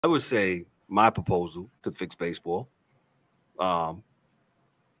I would say my proposal to fix baseball, um,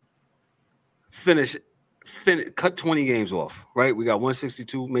 finish, cut 20 games off. Right, we got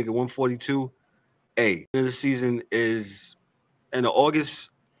 162, make it 142. A end of the season is in August,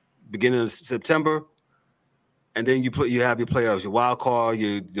 beginning of September, and then you have your playoffs, your wild card,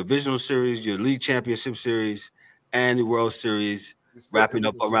 your divisional series, your league championship series, and the World Series, It's fit wrapping within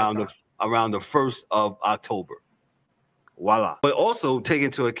up the same time. around the 1st of October. Voila. But also take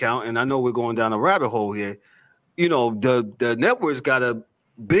into account, and I know we're going down a rabbit hole here. The networks got to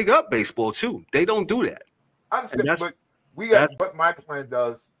big up baseball too. They don't do that, I and understand, but that's what my plan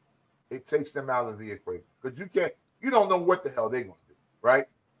does, it takes them out of the equation because you don't know what the hell they're going to do, right?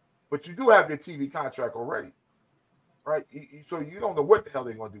 But you do have your TV contract already, right? So you don't know what the hell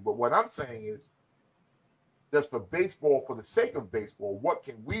they're going to do. But what I'm saying is, just for baseball, for the sake of baseball, what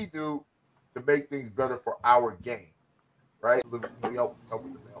can we do to make things better for our game, right? Help with the mail.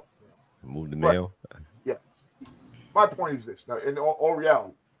 Move the But mail. yes, my point is this: now, in all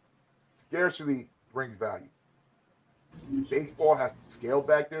reality, scarcity brings value. Baseball has to scale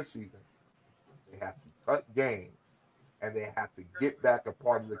back their season. They have to cut games, and they have to get back a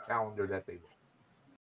part of the calendar that they lost.